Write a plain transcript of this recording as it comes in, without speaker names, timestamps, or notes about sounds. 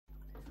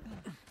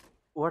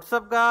What's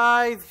up,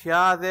 guys?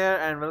 Shah there,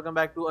 and welcome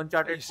back to Hey, you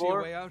Uncharted see a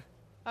 4. way out?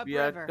 We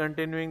are Upriver.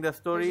 continuing the There's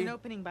story. an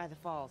opening by the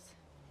falls.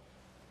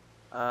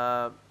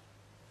 Uh,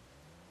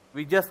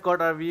 we just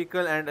got our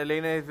vehicle, and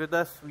Elena is with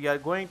us. We are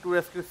going to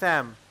rescue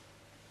Sam.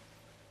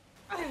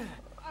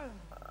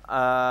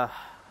 Uh,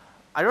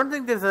 I don't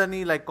think there's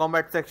any like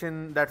combat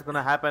section that's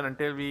gonna happen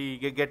until we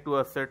get to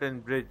a certain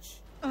bridge.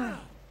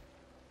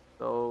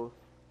 So,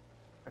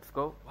 let's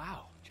go.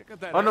 Wow, check out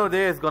that. Oh no,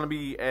 there is gonna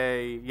be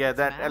a that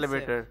massive.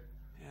 elevator.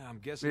 Yeah, I'm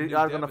guessing We New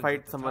are gonna Devon's fight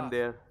at the someone top.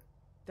 there.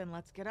 Then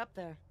let's get up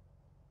there.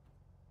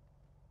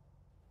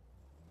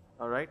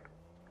 All right.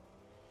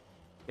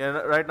 Yeah,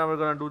 right now we're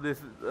gonna do this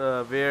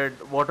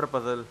weird water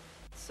puzzle.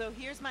 So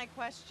here's my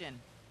question.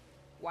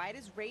 Why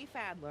does Rafe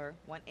Adler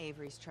want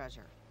Avery's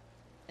treasure?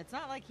 It's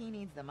not like he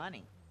needs the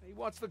money. He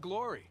wants the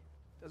glory.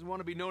 Doesn't want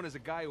to be known as a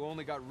guy who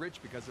only got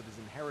rich because of his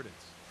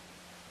inheritance.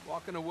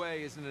 Walking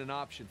away isn't an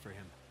option for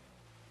him.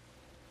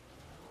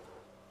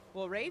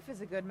 Well, Rafe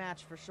is a good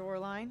match for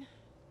Shoreline.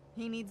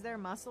 He needs their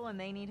muscle and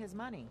they need his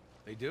money.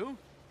 They do?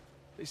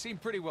 They seem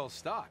pretty well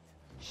stocked.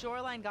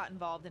 Shoreline got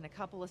involved in a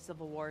couple of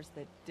civil wars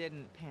that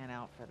didn't pan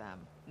out for them.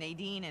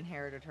 Nadine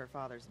inherited her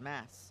father's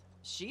mess.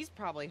 She's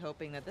probably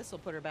hoping that this will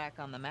put her back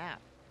on the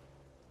map.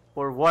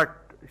 For what?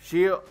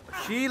 She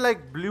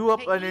like blew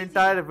up Hey, an easy.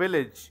 entire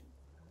village.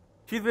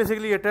 She's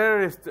basically a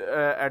terrorist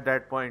at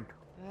that point.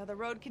 The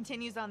road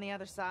continues on the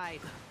other side.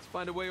 Let's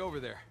find a way over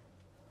there.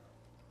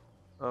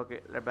 Okay,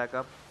 let's back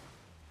up.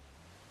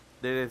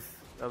 There is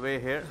a way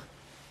here.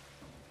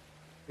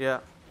 Yeah,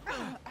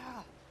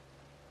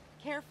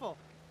 Careful.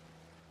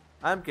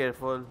 I'm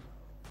careful.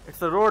 It's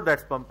the road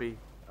that's bumpy.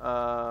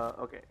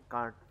 Okay,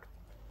 can't.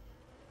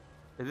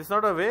 Is this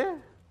not a way?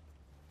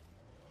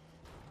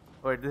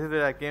 Wait, this is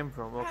where I came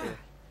from. Okay,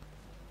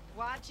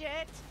 Watch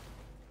it.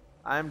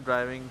 I'm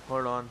driving.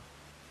 Hold on.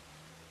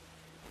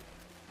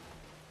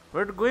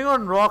 We're going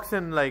on rocks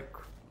and like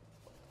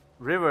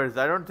rivers.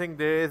 I don't think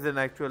there is an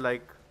actual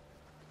like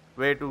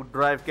way to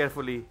drive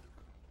carefully,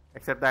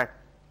 except that.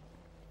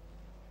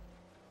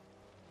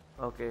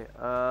 Okay.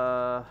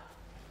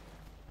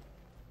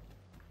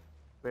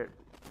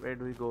 Where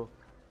do we go?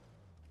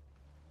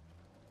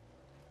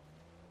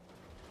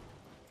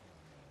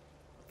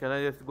 Can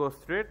I just go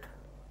straight?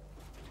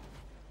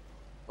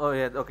 Oh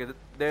yeah. Okay.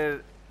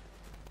 There.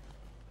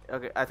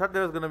 Okay. I thought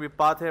there was gonna be a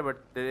path here,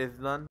 but there is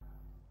none.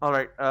 All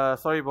right.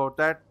 Sorry about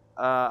that.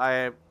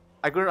 I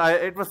couldn't.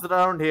 It was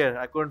around here.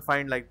 I couldn't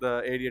find like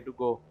the area to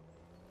go.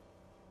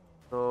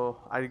 So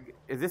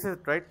is this it,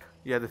 right?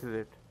 Yeah, this is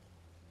it.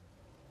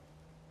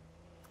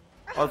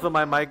 Also,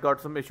 my mic got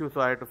some issues,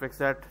 so I had to fix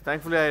that.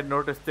 Thankfully, I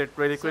noticed it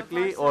really So far,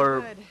 quickly, so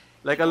or good.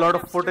 like Keep a lot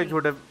going of footage upstream.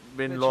 would have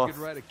been Bet lost. you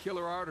could write a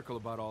killer article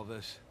about all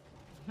this.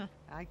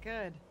 I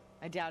could.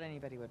 I doubt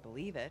anybody would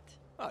believe it.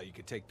 Oh, you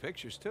could take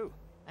pictures too.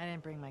 I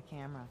didn't bring my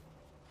camera.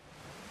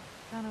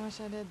 Kinda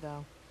wish I did,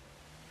 though.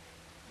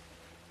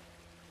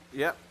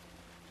 Yeah.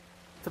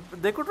 So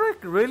they could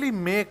like really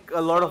make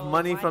a lot of So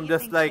money why from do you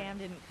just think like Sam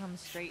didn't come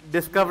straight to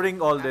discovering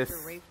you all after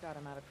this. Rafe got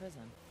him out of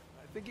prison?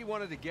 I think he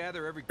wanted to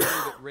gather every clue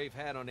that Rafe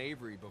had on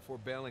Avery before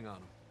bailing on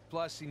him.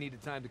 Plus, he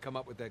needed time to come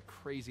up with that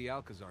crazy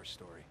Alcazar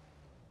story.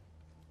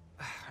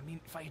 I mean,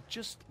 if I had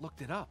just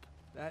looked it up.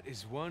 That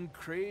is one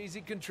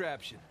crazy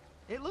contraption.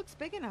 It looks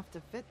big enough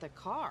to fit the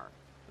car.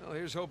 Well,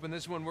 here's hoping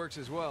this one works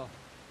as well.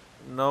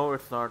 No,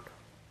 it's not.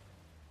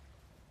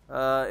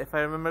 If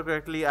I remember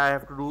correctly, I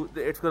have to do.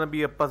 It's gonna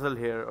be a puzzle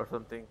here or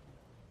something.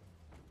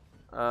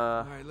 All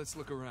right, let's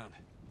look around.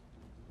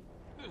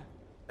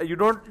 You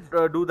don't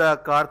do the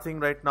car thing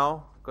right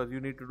now because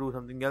you need to do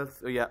something else.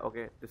 Oh, yeah,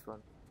 okay, this one.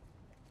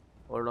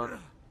 Hold on.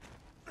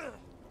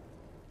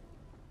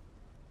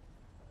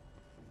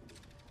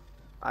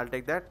 I'll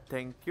take that.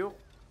 Thank you.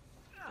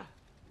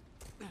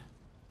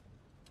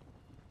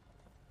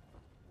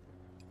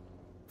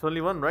 It's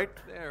only one, right?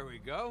 There we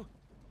go.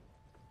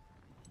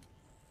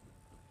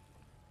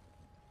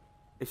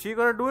 Is she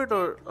gonna do it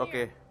or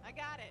okay? Here, I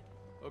got it.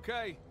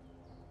 Okay.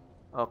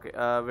 Okay.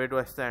 Where do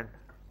I stand?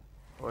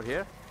 Over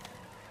here.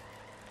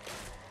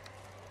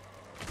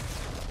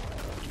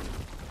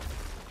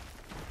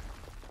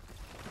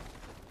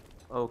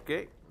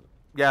 Okay.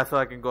 Yeah, so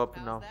I can go up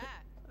How's now.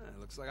 that?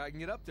 Looks like I can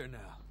get up there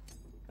now.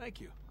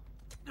 Thank you.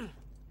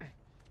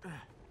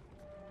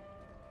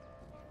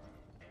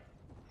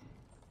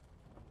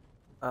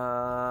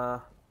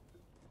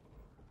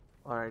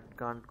 Alright,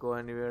 can't go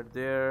anywhere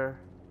there.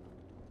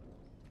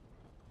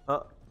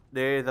 Oh,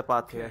 there is a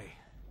path here. Okay.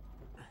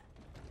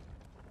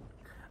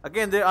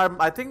 Again, there are.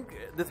 I think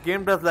this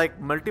game does like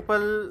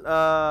multiple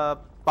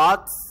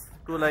paths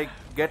to like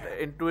get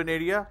into an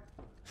area.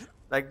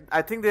 Like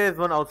I think there is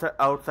one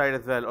outside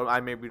as well, or I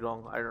may be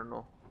wrong. I don't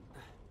know.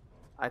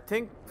 I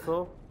think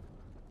so.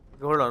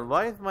 Hold on.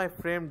 Why is my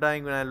frame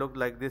dying when I look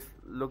like this?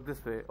 Look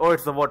this way. Oh,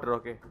 it's the water.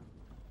 Okay.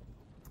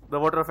 The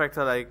water effects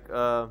are like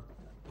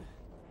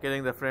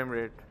killing the frame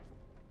rate.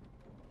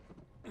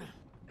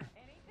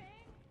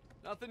 Anything?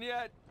 Nothing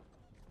yet.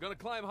 Gonna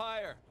climb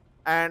higher.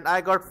 And I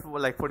got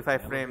like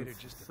 45 Elevator frames,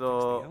 just to fix the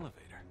so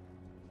elevator.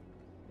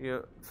 yeah,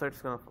 so it's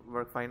gonna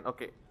work fine.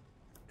 Okay,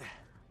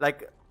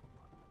 Like,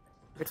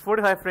 it's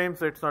 45 frames,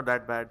 so it's not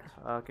that bad.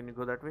 Can you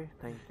go that way?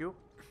 Thank you.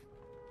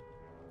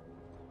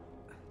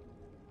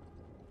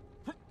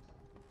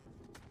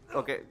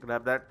 Okay,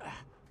 grab that.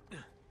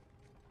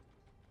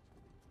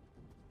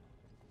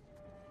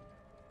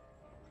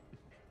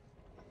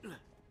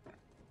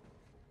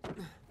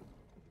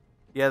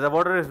 Yeah, the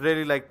water is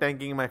really like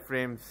tanking my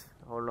frames.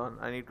 Hold on,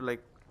 I need to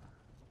like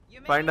You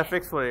find made a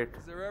fix for it.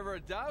 Is there ever a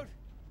doubt?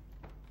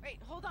 Wait,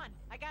 hold on.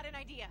 I got an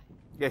idea.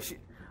 Yeah,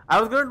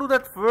 I was gonna do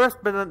that first,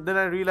 but then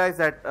I realized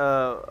that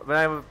when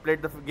I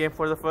played the game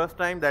for the first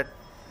time, that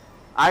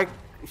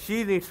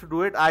she needs to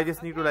do it. I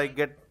just need to like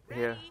get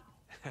here.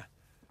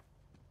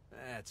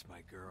 That's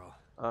my girl.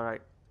 All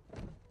right.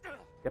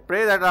 Yeah,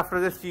 pray that after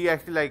this she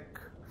actually like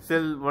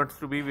still wants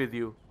to be with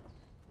you.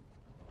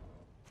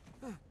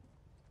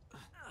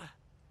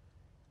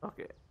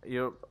 Okay,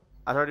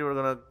 I thought you were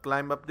gonna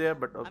climb up there,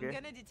 but okay. I'm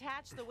gonna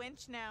detach the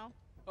winch now.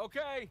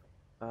 Okay.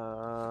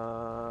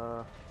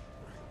 I'll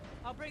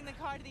bring the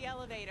car to the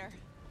elevator.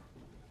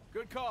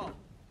 Good call.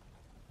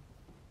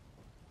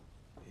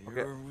 Okay.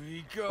 Here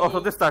we go. Oh, so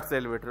this starts the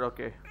elevator.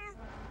 Okay.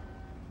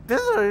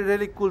 This is a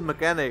really cool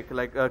mechanic,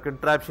 like a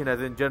contraption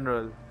as in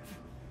general.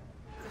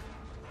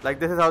 Like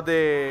this is how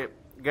they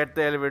get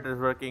the elevators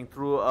working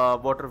through a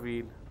water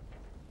wheel.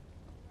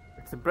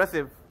 It's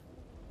impressive.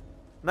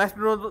 Nice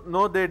to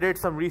know they did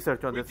some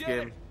research on this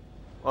game,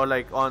 or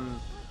like on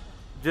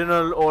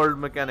general old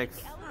mechanics.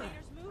 The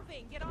elevator's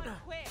moving. Get on it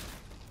quick.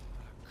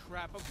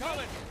 Crap, I'm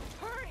coming.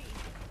 Hurry.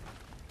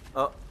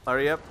 Oh,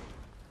 hurry up.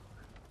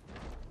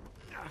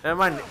 Never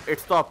mind, it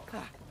stopped.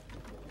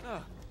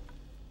 Oh,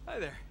 hi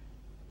there.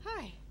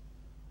 Hi.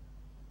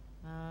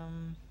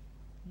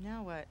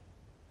 Now what?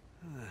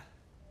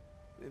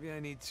 Maybe I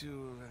need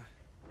to.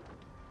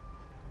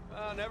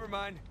 Oh, never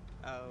mind.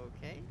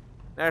 Okay.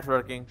 That's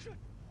working.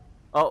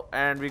 Oh,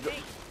 and we go.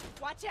 Hey,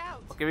 watch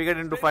out. Okay, we get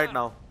into Stay fight on.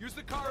 now. Use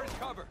the car as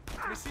cover.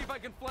 Let me see if I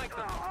can flank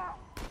them.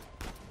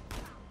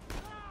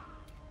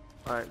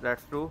 Alright,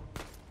 that's true.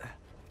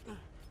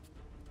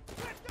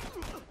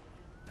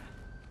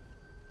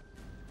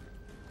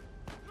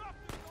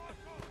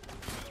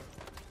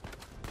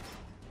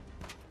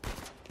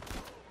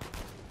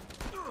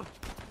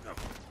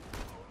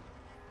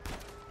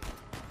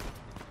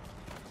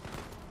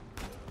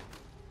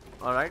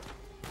 Alright.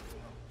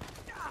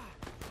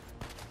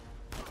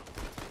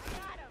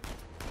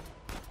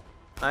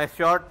 Nice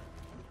shot.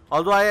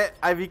 Although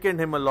I weakened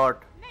him a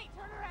lot. Nate,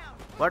 turn around.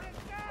 What?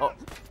 Oh.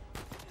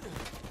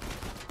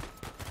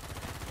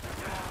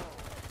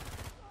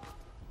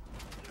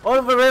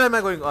 Oh, where am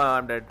I going? Oh,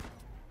 I'm dead.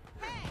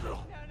 Hey.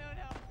 No.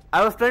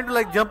 I was trying to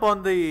like jump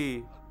on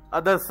the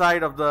other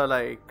side of the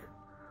like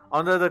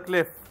under the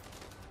cliff.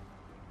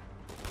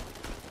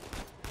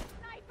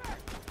 Sniper.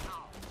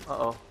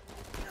 Uh-oh.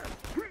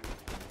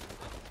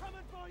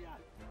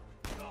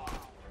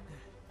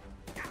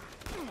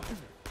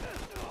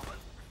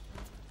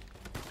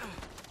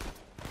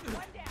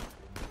 One down.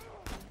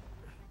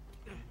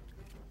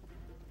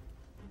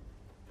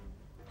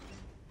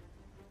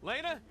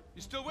 Lena,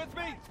 you still with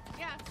me?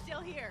 Yeah, I'm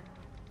still here.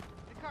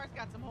 The car's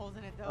got some holes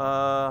in it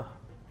though.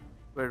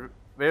 Where?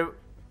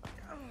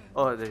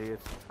 Oh, there he is.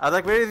 I was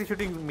like, where is he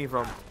shooting me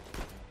from?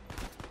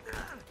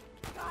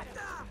 Got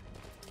him.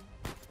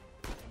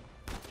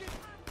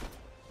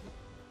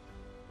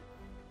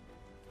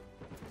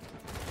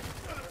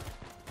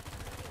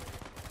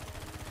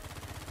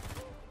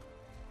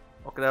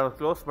 Okay, that was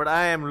close, but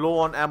I am low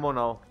on ammo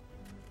now.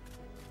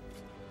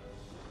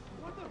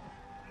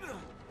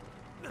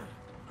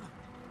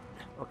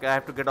 Okay, I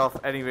have to get off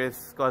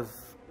anyways,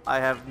 cause I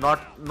have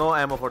no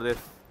ammo for this.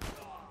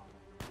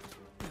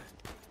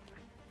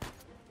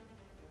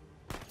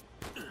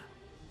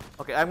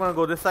 Okay, I'm gonna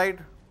go this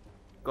side,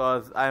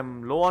 cause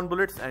I'm low on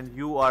bullets and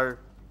you are.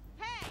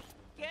 Hey,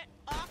 get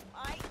off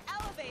my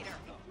elevator.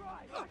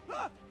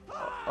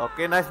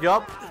 Okay, nice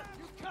job.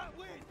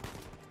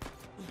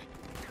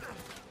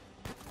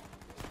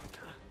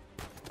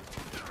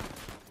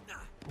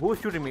 Who's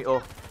shooting me?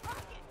 Oh,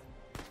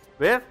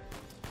 where?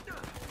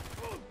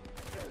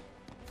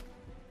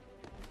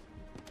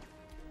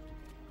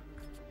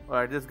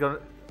 Alright, this gonna.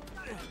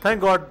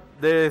 Thank God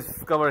there is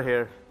cover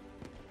here.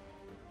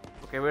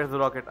 Okay, where's the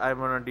rocket? I'm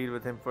gonna deal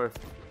with him first.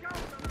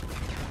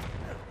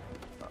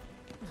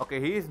 Okay,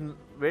 he's.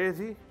 Where is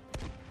he?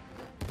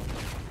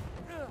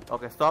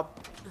 Okay, stop.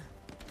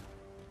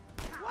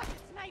 Watch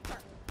it, sniper.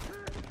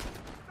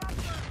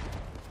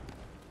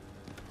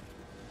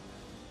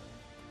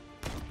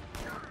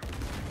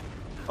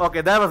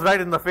 Okay, that was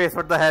right in the face.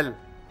 What the hell?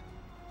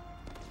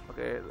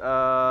 Okay,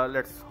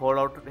 let's hold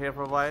out here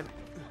for a while.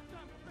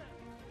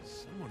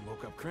 Someone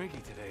woke up cranky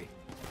today.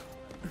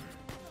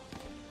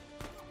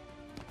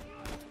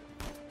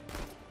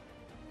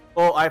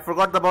 Oh, I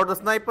forgot about the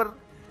sniper.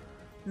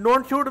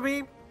 Don't shoot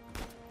me.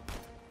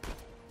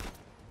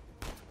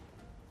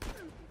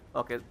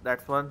 Okay,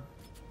 that's one.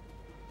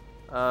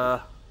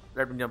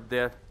 Let me jump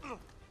there.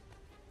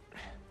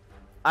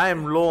 I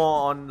am low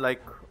on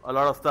like a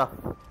lot of stuff.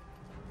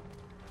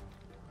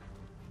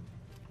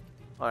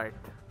 Alright,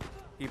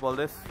 keep all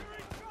this.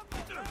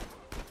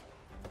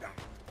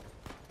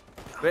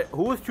 Wait,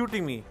 who is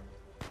shooting me?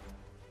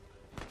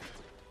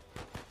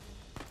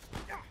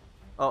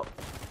 Oh.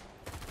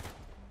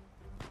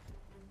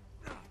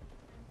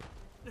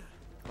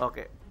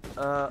 Okay.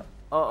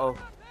 Uh-oh.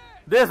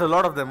 There's a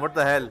lot of them. What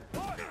the hell?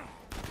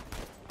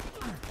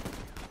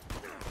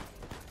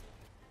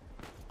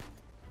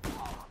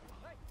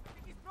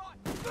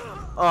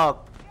 Oh,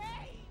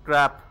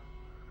 crap.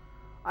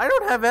 I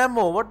don't have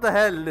ammo. What the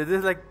hell? This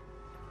is like...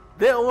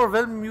 They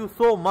overwhelm you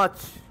so much.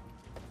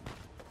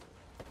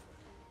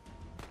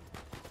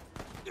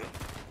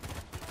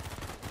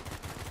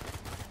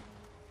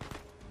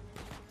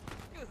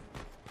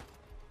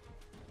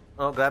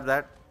 Oh, grab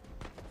that.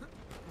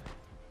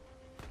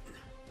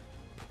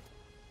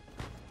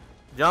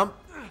 Jump.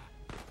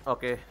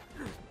 Okay.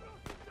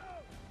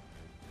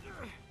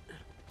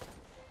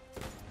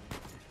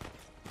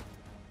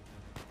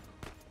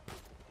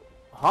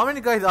 How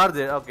many guys are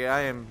there? Okay,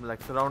 I am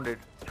like surrounded.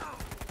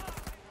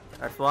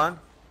 That's one.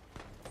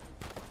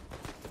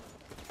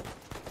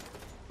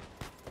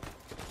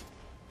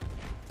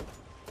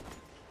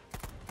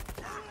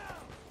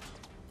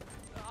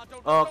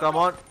 Oh, come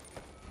on.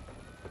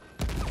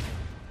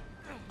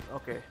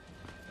 Okay.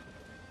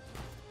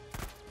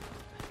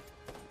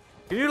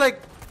 Can you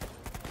like...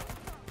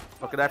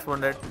 Okay, that's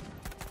one dead.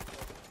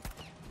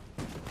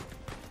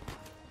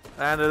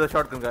 And there's a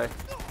shotgun guy.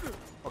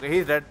 Okay,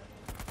 he's dead.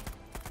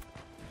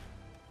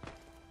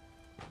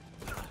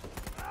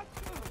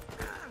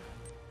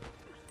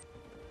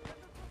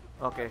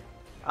 Okay.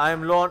 I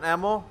am low on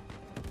ammo,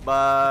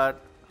 but...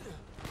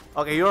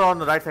 Okay, you're on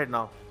the right side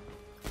now.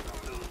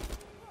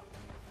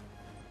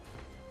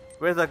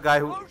 Where's that guy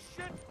who...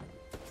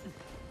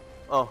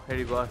 Oh, here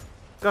you go.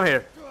 Come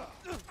here.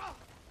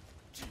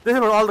 This is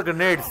for all the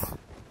grenades.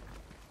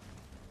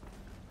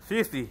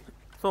 Seriously,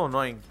 so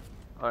annoying.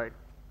 Alright,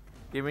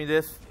 give me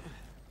this.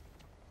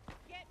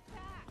 Get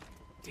back.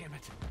 Damn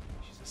it.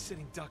 She's a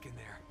sitting duck in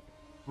there.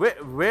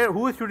 Where,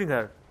 who is shooting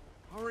her?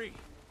 Hurry.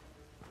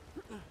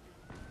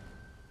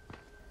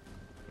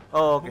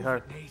 Oh, okay, Move her.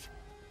 it, Nate.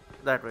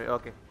 That way,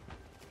 okay.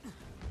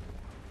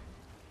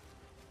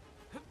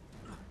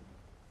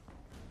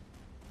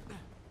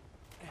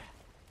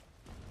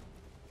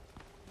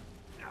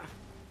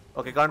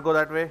 Okay, can't go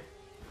that way.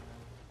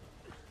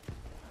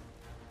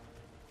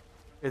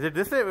 Is it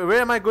this way?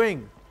 Where am I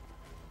going?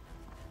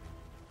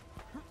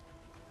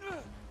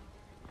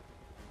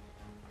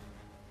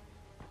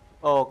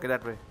 Oh, okay,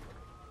 that way.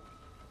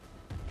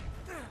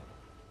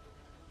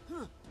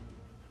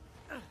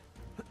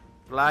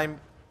 Climb.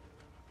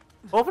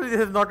 Hopefully this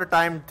is not a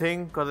timed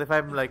thing, because if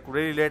I'm like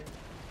really late.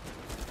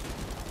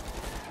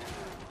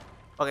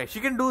 Okay,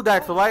 she can do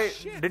that, so why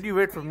did you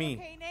wait for me?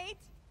 Okay, Nate?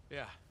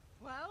 Yeah.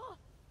 Well,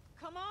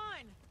 come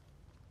on.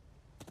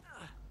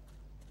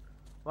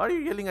 Why are you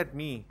yelling at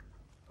me?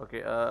 Okay,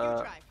 You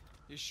drive.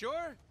 You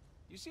sure?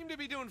 You seem to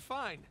be doing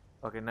fine.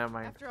 okay, never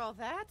mind. After all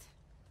that,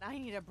 I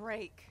need a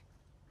break.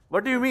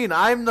 What do you mean?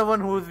 I'm the one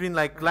who's been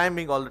like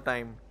climbing all the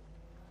time.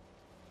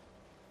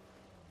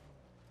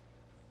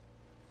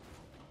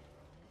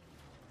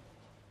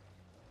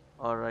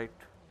 Alright.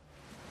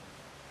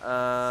 So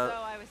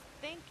I was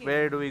thinking...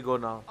 Where do we go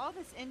now? All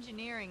this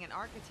engineering and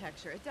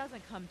architecture, it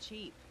doesn't come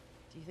cheap.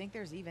 Do you think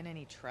there's even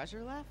any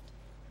treasure left?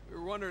 We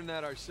were wondering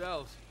that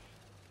ourselves.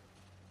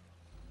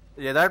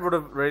 Yeah, that would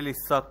have really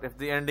sucked if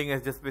the ending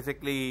is just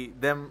basically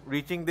them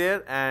reaching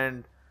there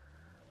and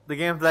the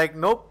game's like,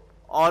 nope,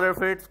 all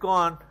of it's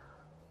gone.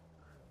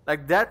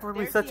 Like that would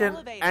be There's such the an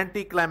elevator.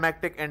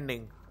 anticlimactic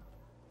ending.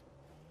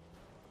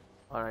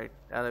 Alright,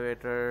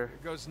 elevator.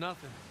 Here goes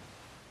nothing.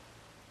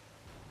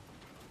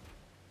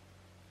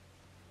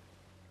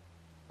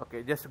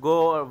 Okay, just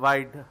go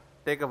wide,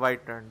 take a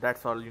wide turn.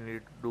 That's all you need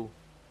to do.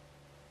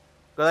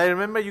 Because I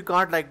remember you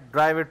can't like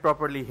drive it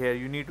properly here.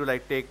 You need to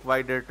like take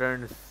wider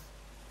turns.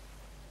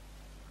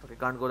 Okay,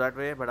 can't go that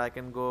way, but I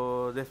can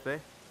go this way.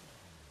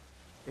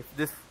 If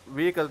this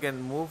vehicle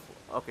can move,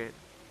 okay.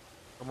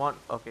 Come on,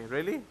 okay,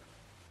 really?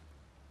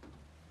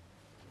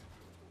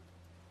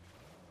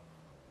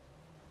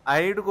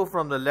 I need to go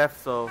from the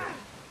left, so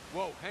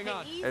Whoa, hang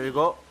on. there we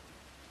go.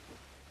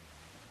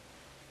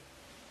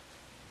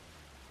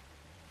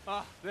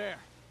 Ah, there.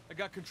 I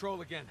got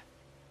control again.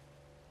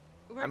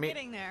 We're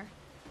getting there.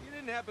 You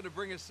didn't happen to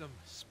bring us some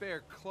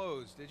spare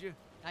clothes, did you?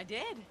 I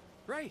did.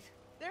 Great.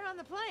 They're on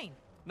the plane.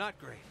 Not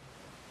great.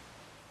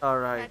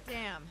 Alright. That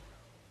dam.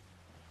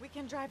 We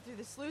can drive through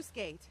the sluice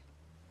gate.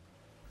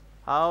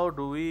 How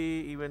do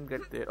we even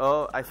get there?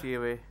 Oh, I see a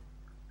way.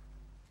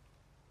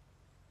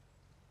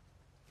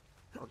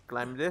 I'll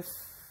climb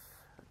this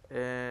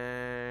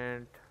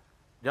and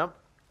jump.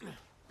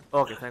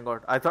 Okay, thank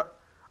God. I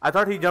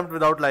thought he jumped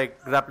without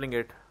like grappling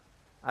it.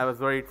 I was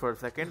worried for a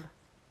second.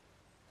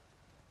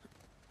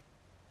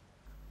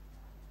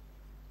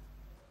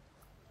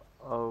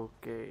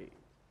 Okay.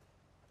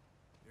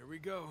 Here we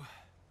go.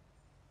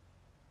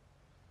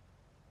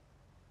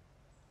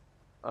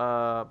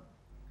 Am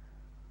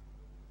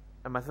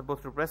I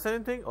supposed to press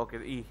anything? Okay,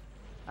 E.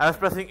 I was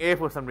pressing A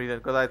for some reason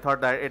because I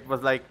thought that it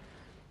was like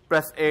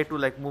press A to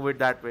like move it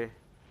that way.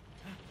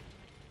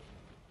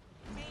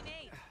 Hey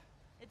Nate,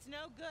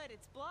 good.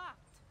 It's blocked.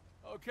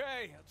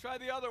 Okay, I'll try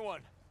the other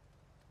one.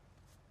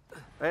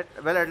 Right?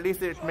 Well, at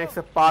least it makes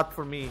a path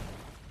for me.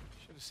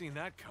 Should have seen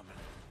that coming.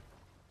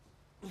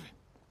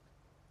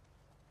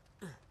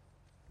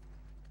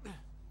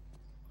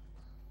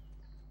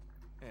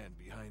 And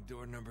behind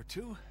door number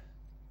 2.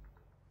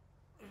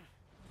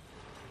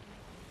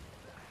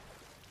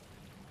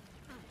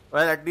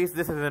 Well, at least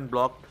this isn't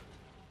blocked.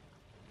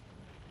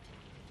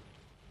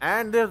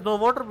 And there's no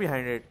water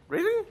behind it.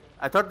 Really?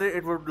 I thought that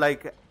it would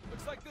like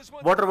Looks like this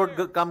one's water would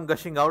clear. come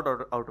gushing out of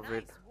Nice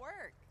it.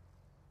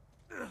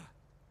 work.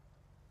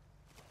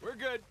 We're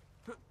good.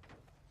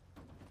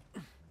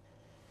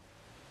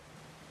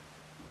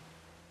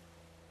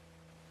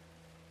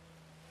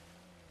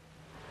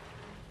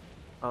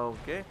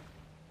 Okay.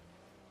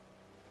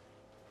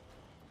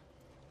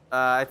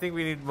 I think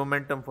we need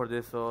momentum for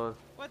this, so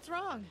What's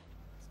wrong?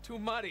 It's too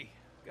muddy.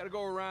 Gotta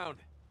go around.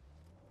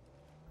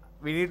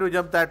 we need to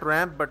jump that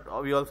ramp,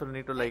 but we also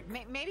need to like.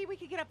 Maybe we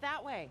could get up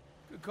that way.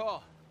 Good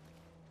call.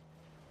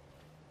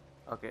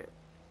 Okay.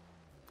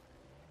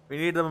 We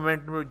need the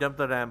momentum to jump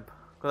the ramp,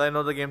 because I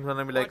know the game's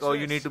gonna be like, Watch oh,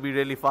 you this. need to be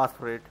really fast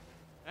for it.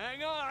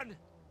 Hang on.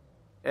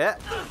 Yeah.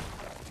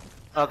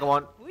 Oh, come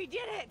on. We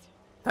did it.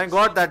 Thank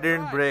God that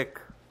didn't Right. break.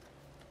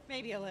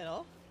 Maybe a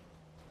little.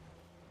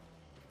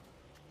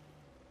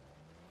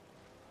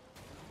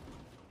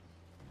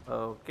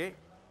 Okay.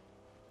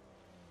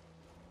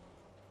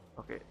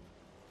 Okay.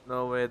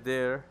 Nowhere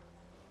there.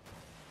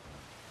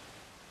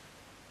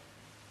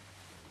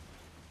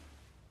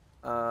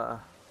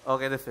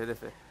 Okay, this way,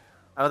 this way.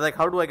 I was like,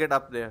 how do I get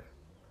up there?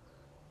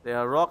 There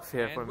are rocks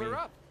here And for me. we're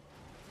up.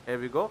 Here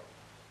we go.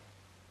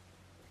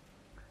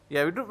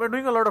 Yeah, we're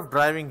doing a lot of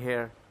driving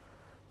here.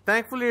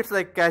 Thankfully, it's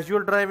like casual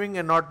driving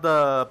and not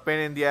the pain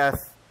in the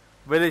ass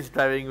village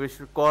driving, which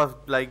caused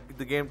like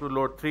the game to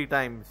load 3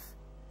 times.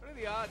 What are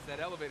the odds that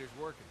elevator's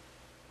working?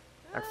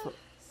 That's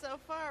So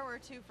far, we're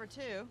 2 for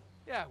 2.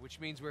 Yeah, which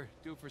means we're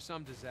due for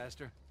some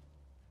disaster.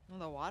 Well,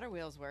 the water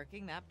wheel's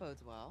working. That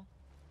bodes well.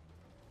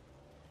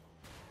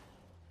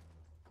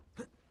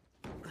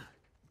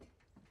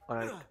 all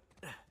right.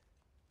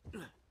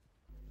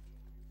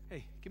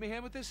 Hey, give me a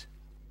hand with this.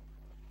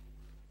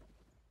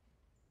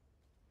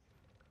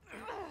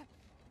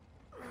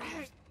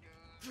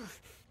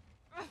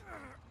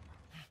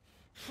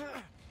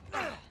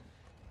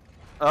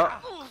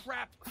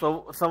 Crap.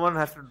 So someone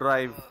has to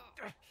drive.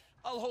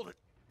 I'll hold it.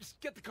 Just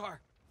get the car.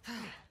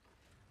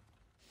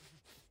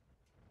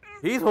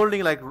 He's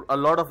holding like a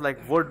lot of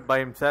like wood by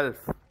himself.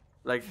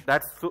 Like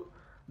that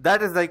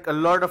is like a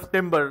lot of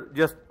timber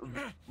just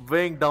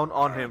weighing down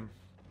on him.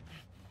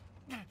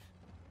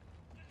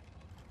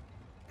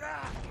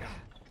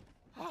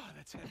 Oh,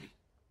 that's heavy.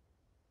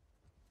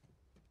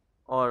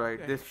 All right,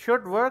 Okay. this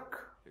should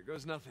work. Here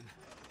goes nothing.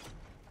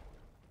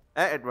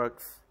 It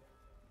works.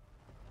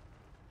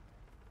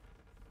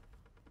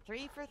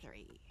 3 for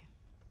 3.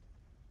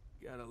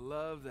 Gotta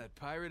love that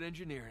pirate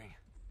engineering.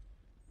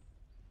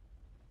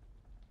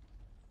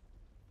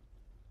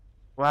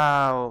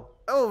 Wow.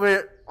 Oh,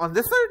 we're on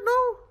this side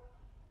now?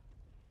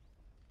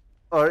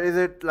 Or is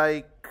it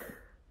like...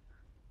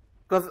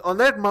 Because on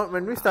that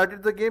when we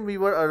started the game, we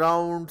were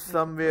around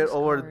somewhere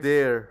over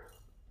there.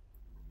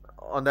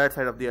 On that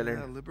side of the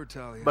island.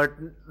 Libertalia. But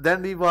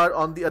then we were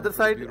on the other for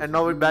the side, and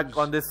now we're back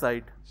beautiful on this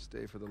side.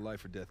 Stay for the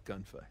life or death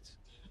gunfights.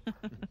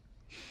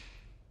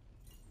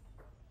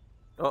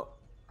 Oh.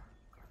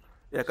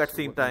 Yeah,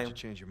 cutscene What made time. you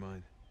change your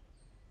mind?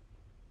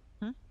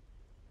 Hmm?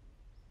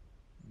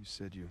 You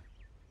said you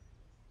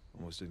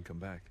almost didn't come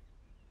back.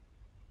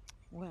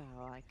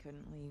 Well, I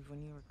couldn't leave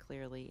when you were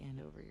clearly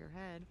in over your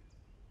head.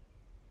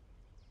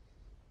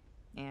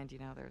 And, you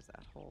know, there's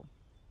that whole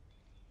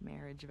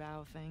marriage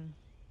vow thing.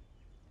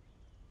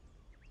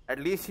 At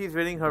least she's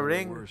wearing her Or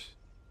ring. Worse.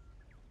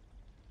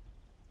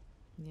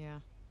 Yeah.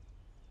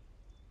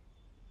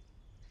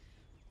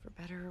 For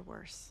better or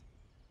worse.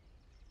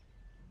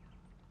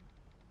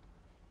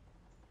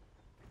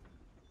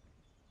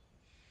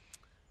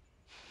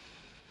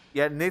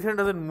 Yeah, Nathan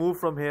doesn't move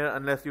from here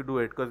unless you do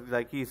it, because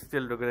like he's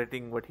still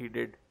regretting what he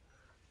did.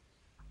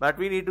 But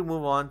we need to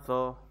move on,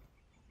 so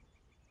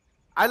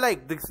I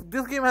like this.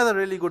 This game has a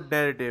really good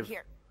narrative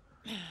Here.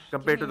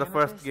 compared to Give me the a hand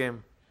with first this.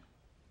 game.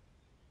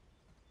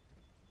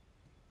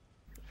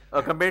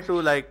 Compared to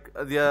like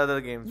the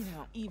other games You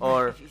know, even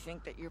or if you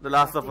think that you're the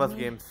Last of Us protecting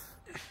me, games.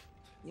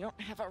 You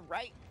don't have a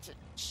right to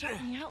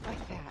shut me out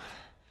like that.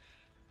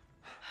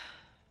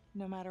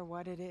 No matter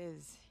what it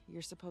is,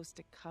 you're supposed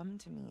to come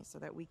to me so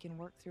that we can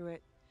work through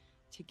it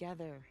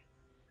together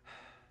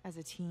as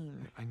a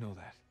team. I know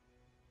that.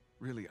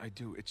 Really, I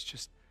do. It's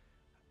just...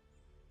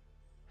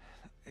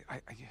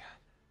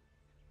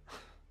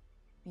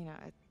 You know,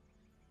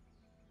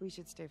 we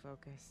should stay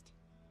focused.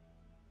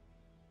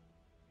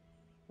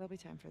 There'll be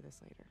time for this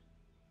later.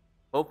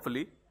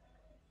 Hopefully.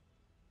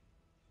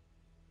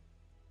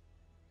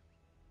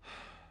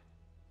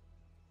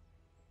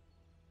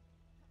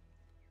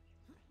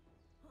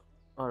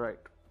 All right.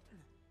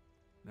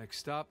 Next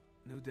stop,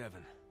 New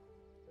Devon.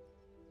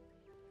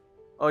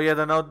 Oh yeah,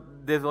 then now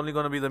there's only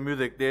gonna be the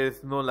music. There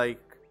is no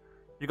like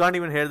You can't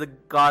even hear the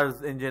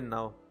car's engine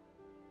now.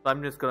 So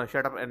I'm just gonna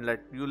shut up and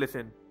let you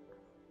listen.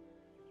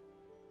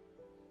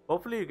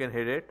 Hopefully you can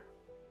hear it.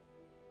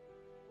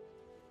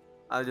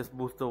 I'll just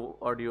boost the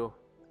audio.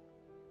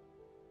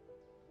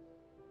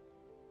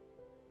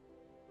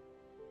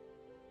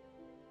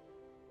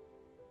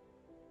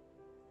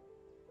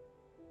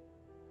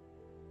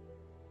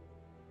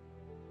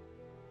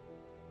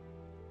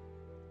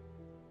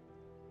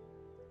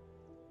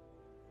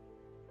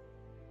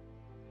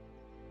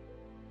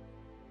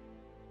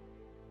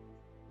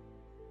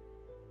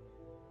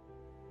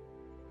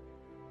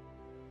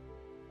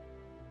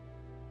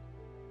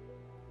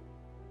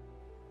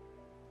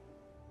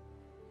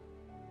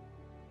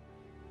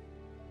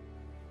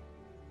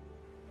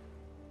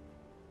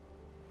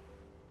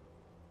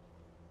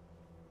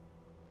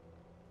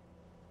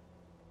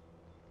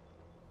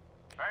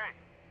 Hey,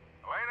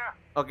 Elena?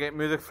 Okay,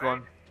 music's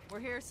gone. We're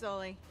here,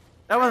 Sully.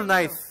 That was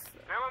nice. Still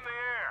in the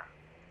air.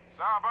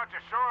 Saw a bunch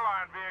of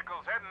shoreline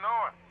vehicles heading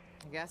north.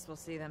 I guess we'll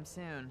see them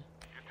soon.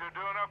 You two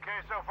doing okay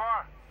so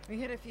far? We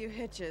hit a few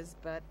hitches,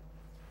 but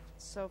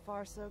so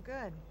far so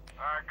good.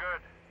 Alright,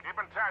 good. Keep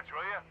in touch,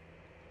 will you?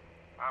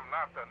 I'm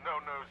not the no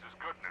news is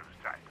good news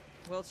type.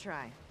 We'll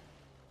try.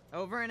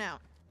 Over and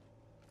out.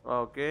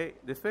 Okay,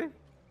 this way?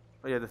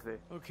 Oh yeah, this way.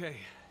 Okay,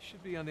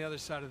 should be on the other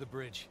side of the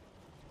bridge.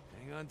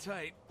 Hang on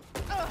tight.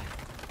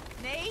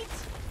 Nate?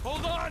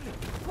 Hold on!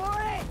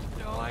 For it!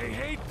 No, I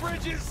hate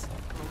bridges!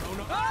 No, no,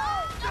 no.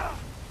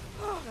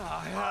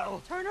 Ah,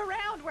 hell. Turn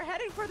around. We're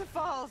heading for the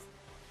falls.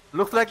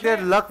 Looks like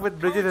their luck with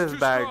bridges Current's is too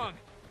bad. strong.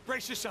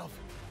 Brace yourself.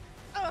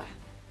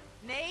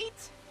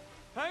 Nate?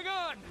 Hang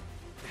on!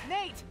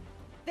 Nate!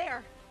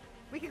 There.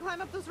 We can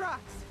climb up those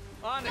rocks.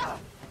 On it! All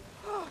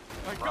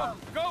right, go,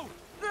 go!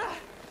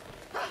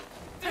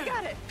 I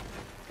got it.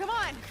 Come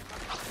on.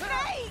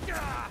 Nate!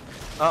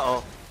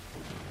 Uh-oh.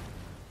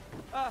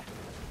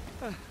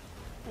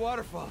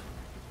 Waterfall.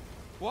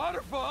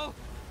 Waterfall!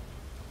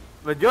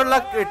 With your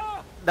luck,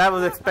 that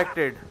was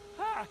expected.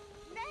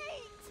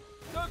 Nate!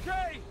 It's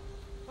okay!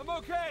 I'm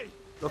okay!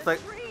 Looks like...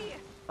 Tree!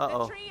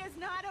 Uh-oh. The tree is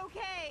not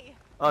okay.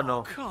 Oh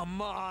no.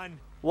 Come on!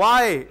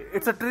 Why?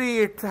 It's a tree,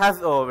 it has...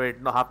 Oh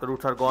wait, no, half the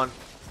roots are gone.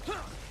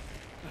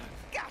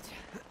 Gotcha.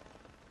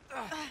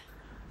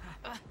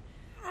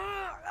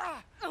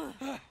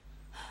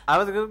 I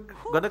was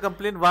gonna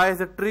complain why is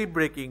the tree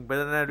breaking, but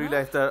then I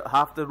realized that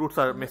half the roots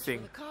are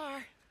missing.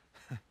 Car.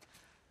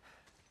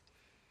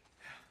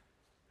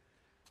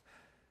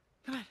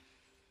 Come on.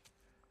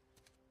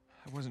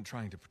 I wasn't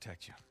trying to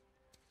protect you.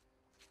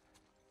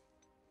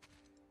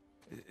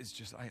 It's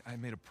just, I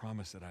made a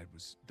promise that I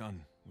was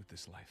done with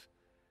this life.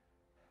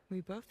 We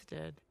both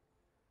did.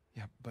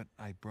 Yeah, but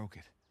I broke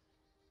it.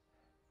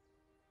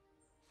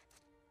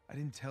 I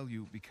didn't tell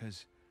you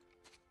because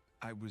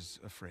I was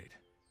afraid.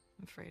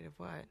 Afraid of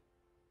what?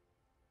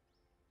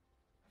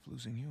 Of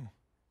losing you.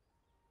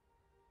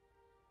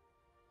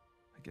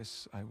 I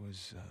guess I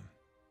was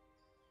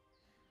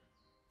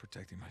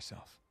protecting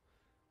myself.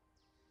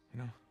 You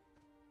know?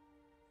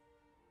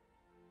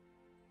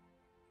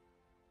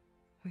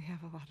 We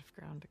have a lot of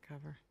ground to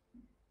cover.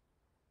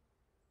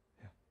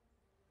 Yeah.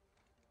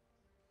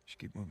 Should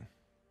keep moving.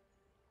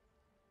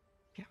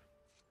 Yeah.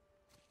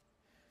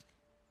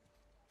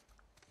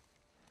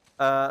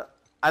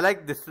 I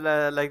like this.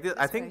 Like this.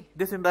 I This think way.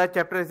 this entire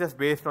chapter is just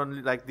based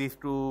on like these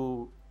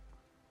two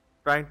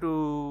trying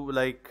to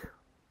like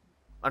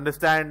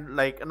understand,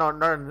 like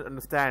not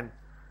understand.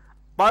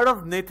 Part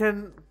of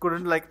Nathan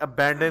couldn't like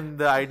abandon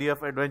the idea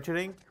of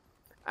adventuring,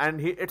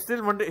 and he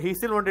still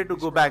wanted to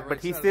go back,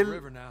 but he still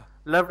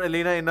loved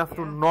Elena enough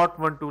to not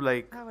want to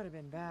like That would have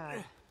been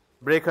bad.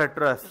 break her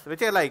trust,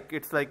 which I like.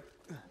 It's like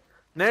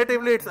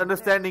narratively, it's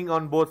understanding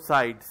on both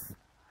sides.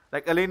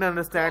 Like Elena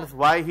understands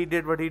why he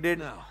did what he did,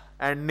 Now,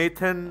 and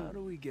Nathan how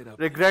do we get up?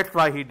 regrets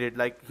why he did.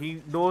 Like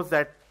he knows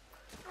that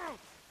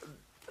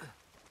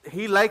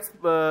he likes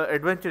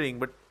adventuring,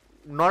 but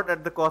not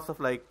at the cost of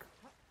like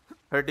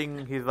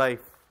hurting his wife.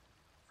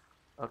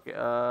 Okay,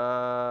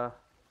 that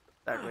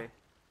way.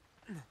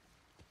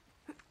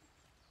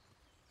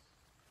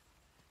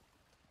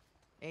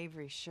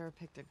 Avery sure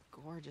picked a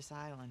gorgeous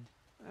island.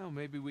 Well,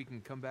 maybe we can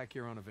come back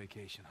here on a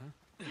vacation,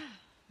 huh?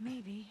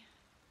 Maybe.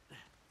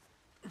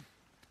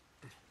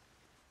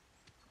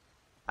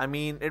 I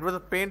mean, it was a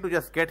pain to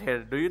just get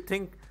here. Do you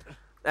think?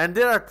 And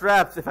there are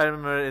traps, if I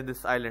remember, in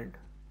this island.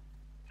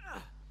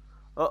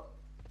 Oh,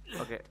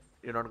 okay.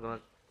 You're not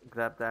gonna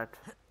grab that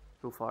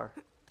too far.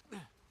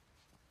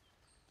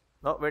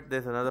 Oh, wait.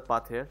 There's another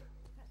path here.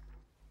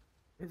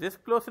 Is this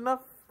close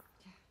enough?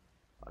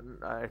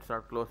 It's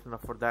not close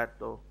enough for that,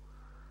 though.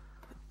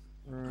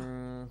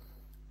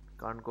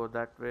 Can't go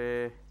that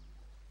way.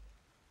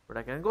 But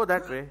I can go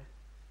that way.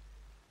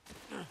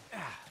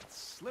 Ah, it's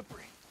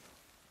slippery.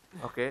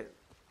 Okay.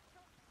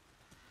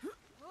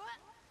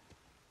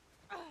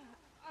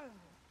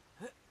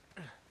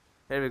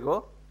 Here we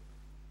go.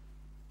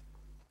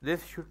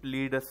 This should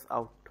lead us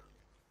out.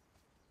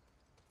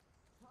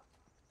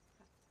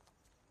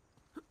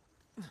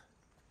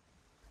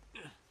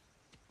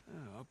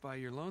 Oh, up by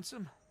your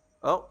lonesome?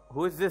 Oh,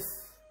 who is this?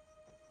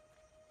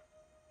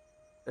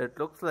 It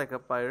looks like a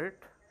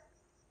pirate.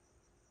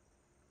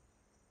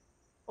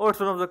 Oh, it's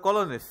one of the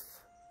colonists.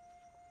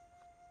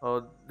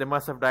 Oh, they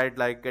must have died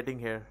like getting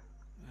here.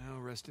 Well,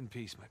 rest in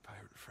peace, my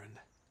pirate friend.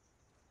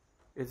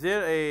 Is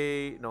there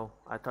a... No,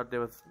 I thought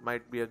there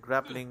might be a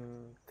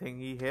grappling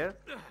thingy here.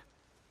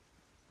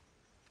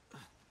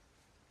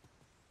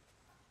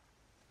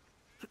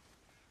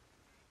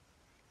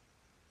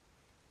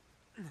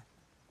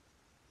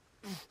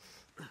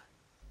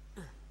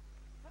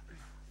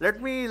 Let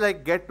me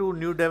like get to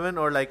New Devon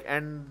or like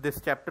end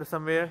this chapter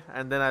somewhere,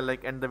 and then I'll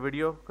like end the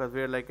video because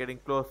we're like getting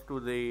close to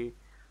the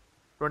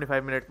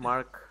 25-minute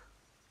mark.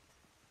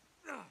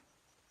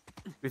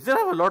 We still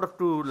have a lot of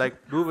to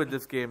like do with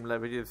this game,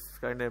 like, which is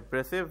kind of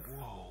impressive.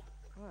 Whoa.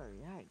 Oh,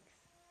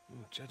 yikes.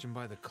 Ooh, judging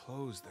by the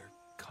clothes, they're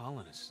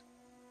colonists.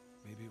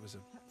 Maybe it was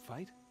a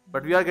fight?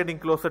 But we are getting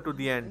closer to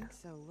the I end. think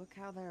so. Look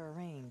how they're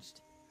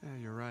arranged. Yeah,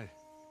 you're right.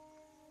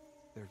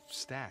 They're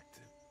stacked.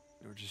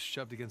 They were just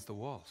shoved against the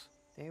walls.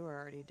 They were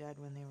already dead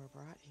when they were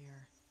brought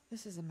here.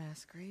 This is a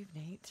mass grave,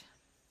 Nate.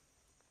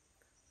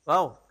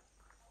 Wow,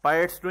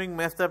 pirates doing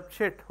messed up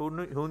shit. Who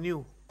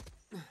knew?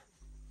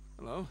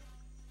 Hello?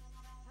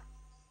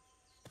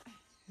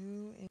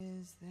 Who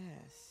is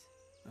this?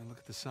 Now look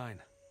at the sign.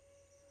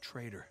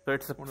 Traitor. So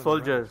it's a One of the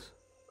soldier. rebels.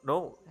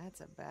 No. That's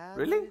a bad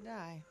Really? way to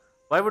die.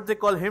 Why would they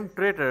call him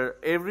traitor?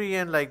 Avery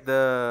and like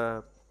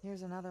the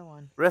Here's another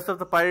one. rest of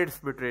the pirates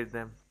betrayed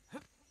them.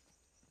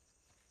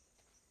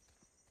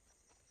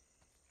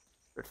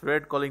 It's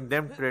weird calling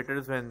them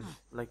traitors when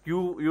like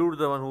you're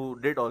the one who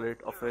did all of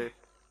it.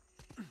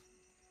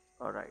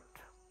 Alright.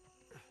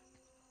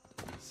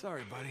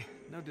 Sorry, buddy.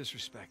 No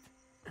disrespect.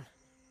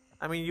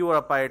 I mean, you are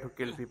a pirate who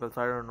killed people,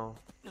 so I don't know.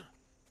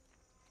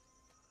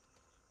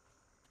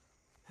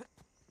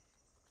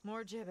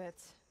 More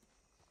gibbets.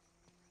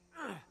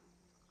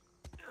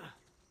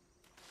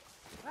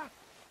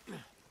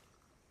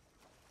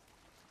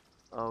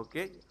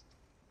 Okay.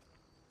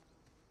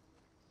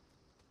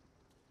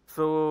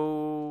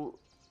 So,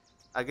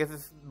 I guess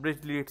this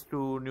bridge leads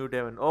to New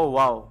Devon. Oh,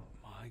 wow.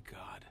 My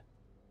God.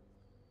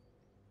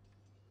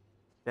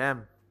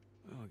 Damn.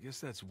 Well, I guess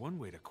that's one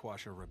way to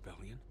quash a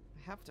rebellion.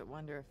 I have to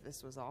wonder if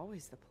this was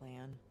always the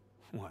plan.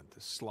 What, to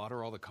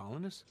slaughter all the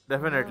colonists?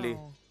 Definitely.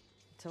 No.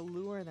 To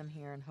lure them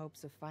here in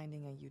hopes of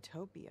finding a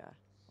utopia,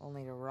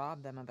 only to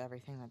rob them of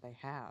everything that they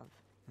have.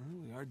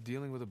 Well, we are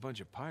dealing with a bunch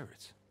of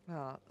pirates.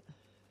 Well,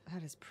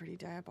 that is pretty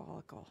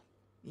diabolical,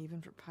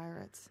 even for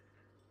pirates.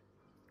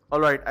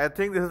 Alright, I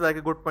think this is like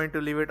a good point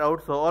to leave it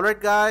out. So, alright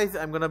guys,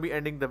 I'm gonna be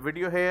ending the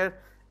video here.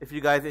 If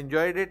you guys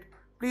enjoyed it,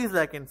 please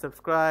like and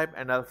subscribe,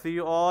 and I'll see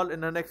you all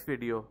in the next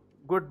video.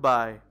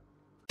 Goodbye.